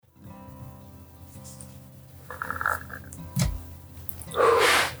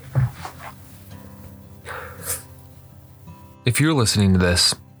if you're listening to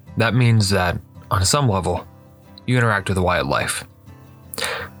this, that means that, on some level, you interact with the wildlife.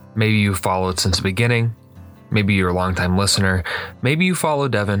 Maybe you followed since the beginning. Maybe you're a longtime listener. Maybe you follow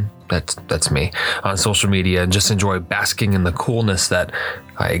Devin, that's me, on social media and just enjoy basking in the coolness that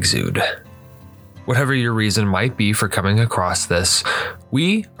I exude. Whatever your reason might be for coming across this,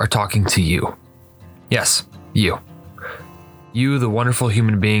 we are talking to you. Yes, you. You, the wonderful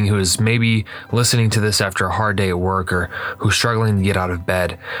human being who is maybe listening to this after a hard day at work, or who's struggling to get out of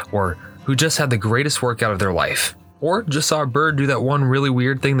bed, or who just had the greatest workout of their life, or just saw a bird do that one really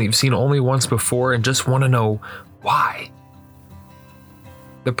weird thing that you've seen only once before and just want to know why.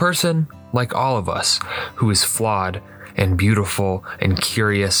 The person, like all of us, who is flawed and beautiful and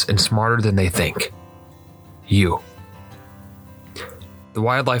curious and smarter than they think. You. The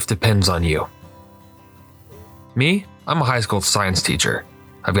wildlife depends on you. Me? I'm a high school science teacher.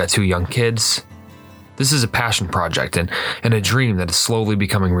 I've got 2 young kids. This is a passion project and a dream that is slowly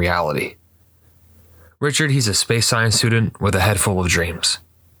becoming reality. Richard, he's a space science student with a head full of dreams.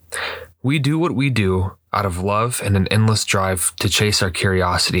 We do what we do out of love and an endless drive to chase our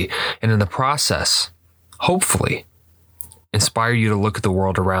curiosity, and in the process, hopefully, inspire you to look at the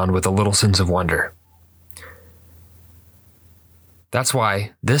world around with a little sense of wonder. That's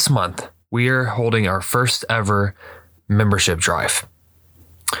why this month we are holding our first ever membership drive.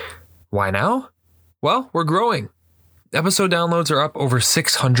 Why now? Well, we're growing. Episode downloads are up over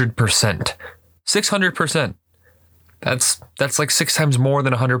 600%. 600%. That's like 6 times more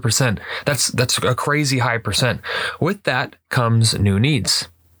than 100%. That's a crazy high percent. With that comes new needs.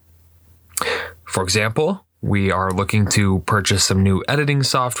 For example, we are looking to purchase some new editing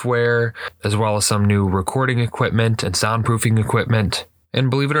software, as well as some new recording equipment and soundproofing equipment. And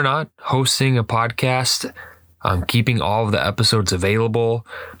believe it or not, hosting a podcast, keeping all of the episodes available,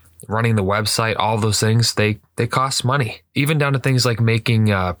 running the website, all of those things, they cost money. Even down to things like making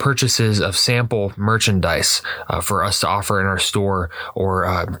purchases of sample merchandise for us to offer in our store,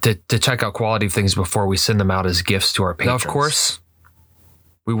 or to check out quality of things before we send them out as gifts to our patrons. Now, of course,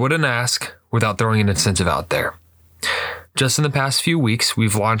 we wouldn't ask without throwing an incentive out there. Just in the past few weeks,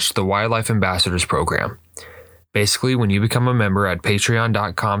 we've launched the Wildlife Ambassadors Program. Basically, when you become a member at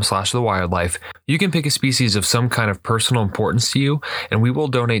patreon.com/thewildlife, you can pick a species of some kind of personal importance to you, and we will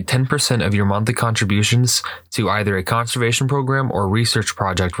donate 10% of your monthly contributions to either a conservation program or research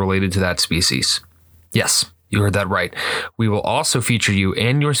project related to that species. Yes, you heard that right. We will also feature you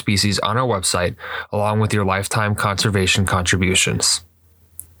and your species on our website, along with your lifetime conservation contributions.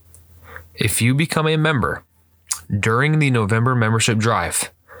 If you become a member during the November membership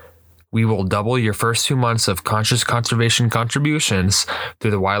drive, we will double your first 2 months of conscious conservation contributions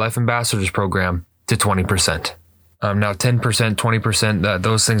through the Wildlife Ambassadors Program to 20%. Now, 10%, 20%,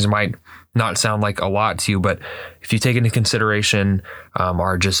 those things might not sound like a lot to you, but if you take into consideration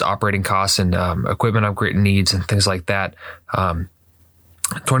our just operating costs and equipment upgrade needs and things like that,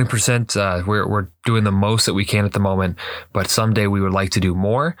 20%, we're doing the most that we can at the moment, but someday we would like to do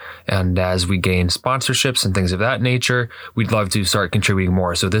more. And as we gain sponsorships and things of that nature, we'd love to start contributing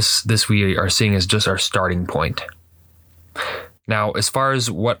more. So this we are seeing as just our starting point. Now, as far as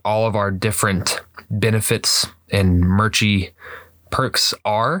what all of our different benefits and merchy perks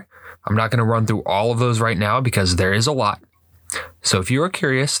are, I'm not going to run through all of those right now because there is a lot. So if you are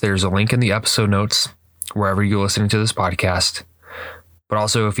curious, there's a link in the episode notes wherever you're listening to this podcast. But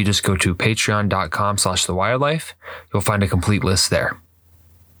also, if you just go to patreon.com/thewildlife, you'll find a complete list there.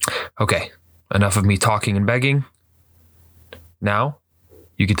 Okay, enough of me talking and begging. Now,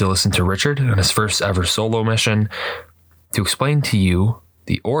 you get to listen to Richard on his first ever solo mission to explain to you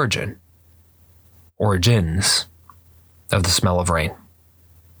the origins of the smell of rain.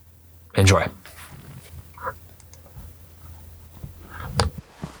 Enjoy.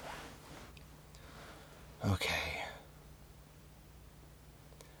 Okay.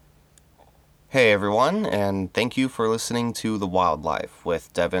 Hey everyone, and thank you for listening to The Wildlife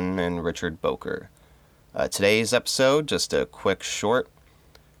with Devin and Richard Boker. Today's episode, just a quick short,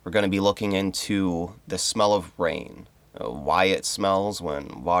 we're going to be looking into the smell of rain, why it smells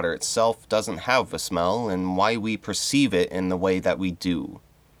when water itself doesn't have a smell, and why we perceive it in the way that we do.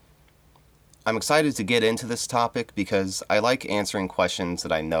 I'm excited to get into this topic because I like answering questions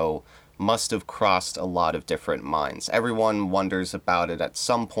that I know must have crossed a lot of different minds. Everyone wonders about it at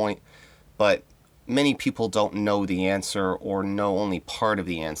some point, but many people don't know the answer or know only part of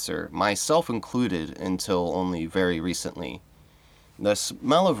the answer, myself included, until only very recently. The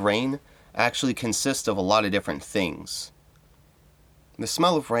smell of rain actually consists of a lot of different things. The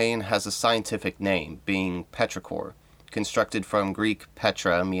smell of rain has a scientific name, being petrichor, constructed from Greek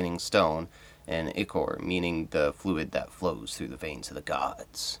petra, meaning stone, and ichor, meaning the fluid that flows through the veins of the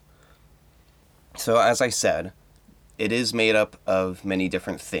gods. So as I said, it is made up of many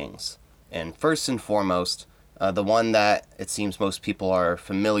different things. And first and foremost, the one that it seems most people are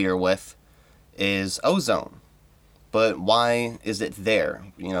familiar with is ozone. But why is it there?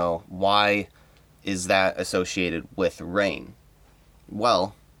 Why is that associated with rain?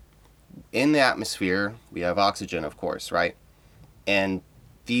 Well, in the atmosphere, we have oxygen, of course, right? And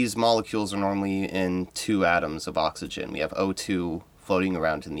these molecules are normally in 2 atoms of oxygen. We have O2 floating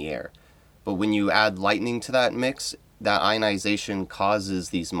around in the air. But when you add lightning to that mix, that ionization causes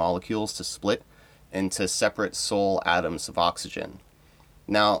these molecules to split into separate sole atoms of oxygen.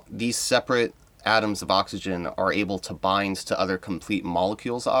 Now, these separate atoms of oxygen are able to bind to other complete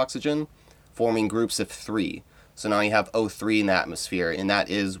molecules of oxygen, forming groups of 3. So now you have O3 in the atmosphere, and that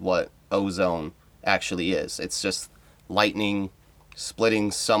is what ozone actually is. It's just lightning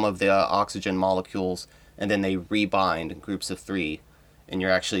splitting some of the oxygen molecules, and then they rebind in groups of 3, and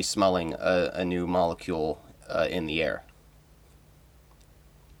you're actually smelling a new molecule in the air.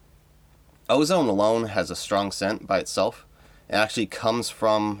 Ozone alone has a strong scent by itself. It actually comes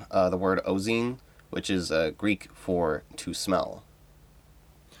from the word ozine, which is Greek for to smell.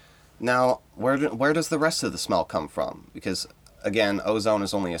 Now, where does the rest of the smell come from? Because, again, ozone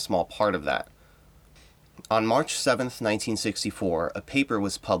is only a small part of that. On March 7th, 1964, a paper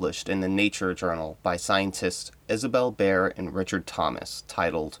was published in the Nature journal by scientists Isabelle Baer and Richard Thomas,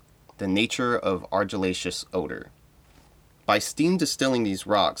 titled The Nature of Argillaceous Odor. By steam distilling these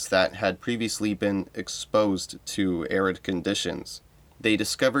rocks that had previously been exposed to arid conditions, they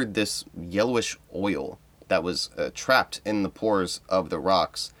discovered this yellowish oil that was trapped in the pores of the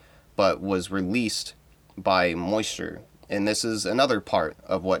rocks, but was released by moisture. And this is another part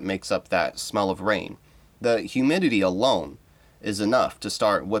of what makes up that smell of rain. The humidity alone is enough to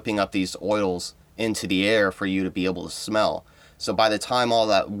start whipping up these oils into the air for you to be able to smell. So by the time all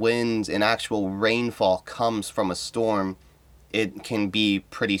that wind and actual rainfall comes from a storm, it can be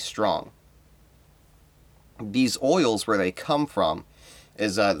pretty strong. These oils, where they come from,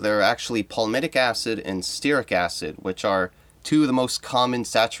 is they're actually palmitic acid and stearic acid, which are 2 of the most common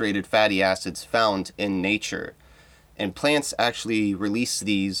saturated fatty acids found in nature. And plants actually release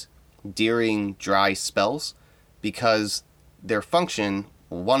these during dry spells because their function,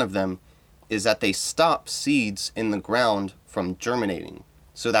 one of them, is that they stop seeds in the ground from germinating.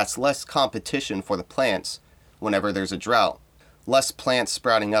 So that's less competition for the plants whenever there's a drought. Less plants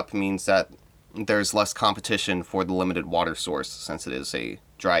sprouting up means that there's less competition for the limited water source since it is a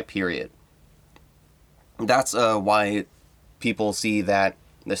dry period. That's why people see that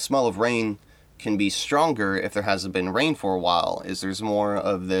the smell of rain can be stronger if there hasn't been rain for a while, is there's more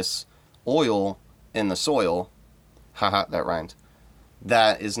of this oil in the soil, haha, that rhymed,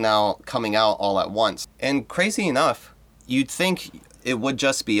 that is now coming out all at once. And crazy enough, you'd think it would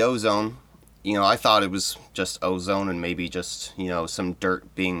just be ozone. I thought it was just ozone and maybe just, some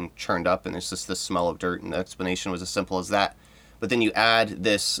dirt being churned up and it's just the smell of dirt, and the explanation was as simple as that. But then you add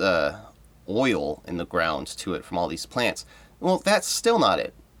this oil in the ground to it from all these plants. Well, that's still not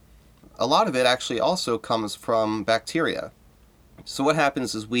it. A lot of it actually also comes from bacteria. So what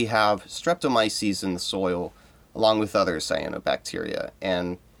happens is we have streptomyces in the soil along with other cyanobacteria,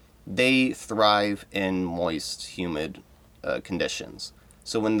 and they thrive in moist, humid conditions.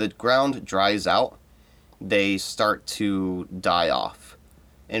 So when the ground dries out, they start to die off.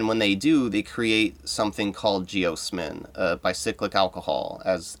 And when they do, they create something called geosmin, bicyclic alcohol,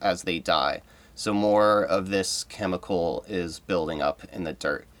 as they die. So more of this chemical is building up in the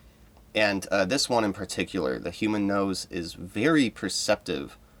dirt. And this one in particular, the human nose is very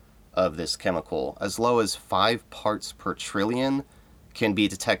perceptive of this chemical. As low as 5 parts per trillion can be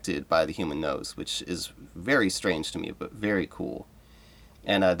detected by the human nose, which is very strange to me, but very cool.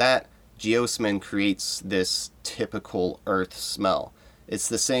 And that geosmin creates this typical earth smell. It's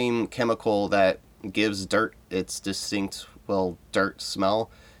the same chemical that gives dirt its distinct, dirt smell,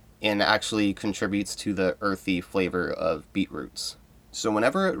 and actually contributes to the earthy flavor of beetroots. So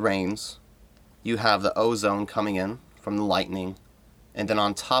whenever it rains, you have the ozone coming in from the lightning, and then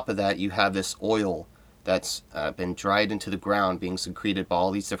on top of that you have this oil that's been dried into the ground, being secreted by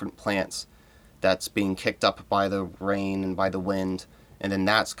all these different plants, that's being kicked up by the rain and by the wind, and then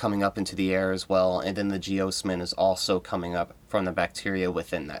that's coming up into the air as well, and then the geosmin is also coming up from the bacteria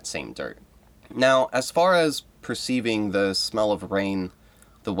within that same dirt. Now, as far as perceiving the smell of rain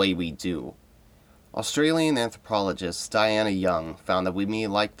the way we do, Australian anthropologist Diana Young found that we may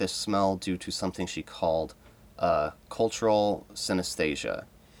like this smell due to something she called cultural synesthesia,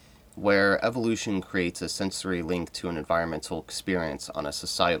 where evolution creates a sensory link to an environmental experience on a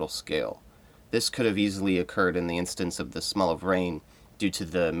societal scale. this could have easily occurred in the instance of the smell of rain due to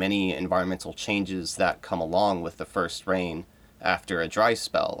the many environmental changes that come along with the first rain after a dry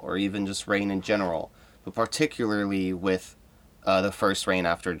spell, or even just rain in general, but particularly with the first rain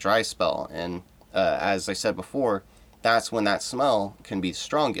after a dry spell. And as I said before, that's when that smell can be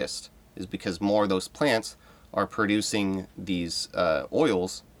strongest, is because more of those plants are producing these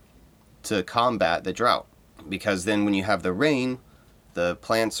oils to combat the drought. Because then when you have the rain, the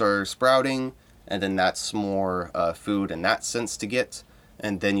plants are sprouting, and then that's more food in that sense to get.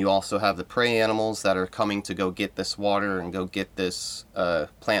 And then you also have the prey animals that are coming to go get this water and go get this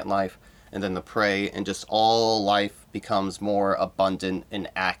plant life. And then the prey, and just all life becomes more abundant and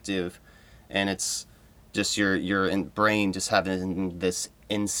active. And it's just your brain just having this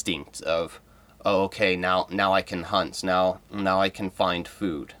instinct of, oh, okay, now I can hunt. Now I can find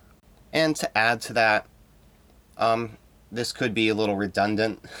food. And to add to that, this could be a little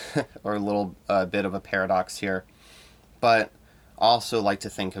redundant or a little bit of a paradox here, but I also like to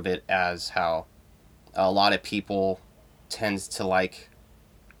think of it as how a lot of people tend to like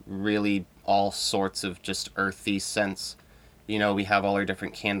really all sorts of just earthy scents. You know, we have all our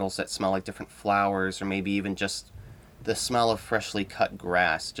different candles that smell like different flowers, or maybe even just the smell of freshly cut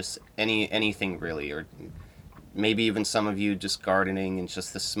grass, just anything really, or maybe even some of you just gardening and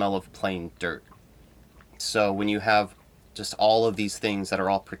just the smell of plain dirt. So when you have just all of these things that are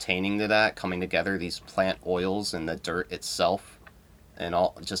all pertaining to that coming together, these plant oils and the dirt itself, and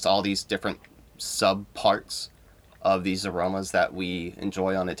all these different sub parts of these aromas that we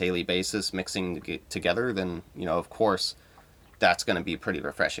enjoy on a daily basis mixing together, then, you know, of course, that's going to be pretty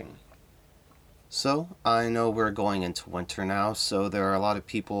refreshing. So, I know we're going into winter now, so there are a lot of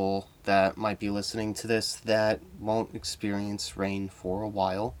people that might be listening to this that won't experience rain for a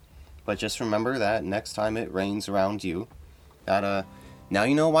while. But just remember that next time it rains around you, that now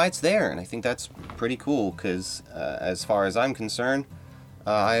you know why it's there. And I think that's pretty cool, because as far as I'm concerned,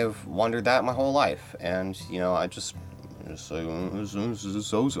 I've wondered that my whole life. And, you know, I just like, this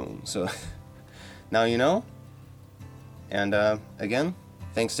is ozone. So now you know. And again,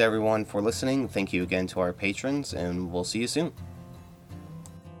 thanks to everyone for listening. Thank you again to our patrons, and we'll see you soon.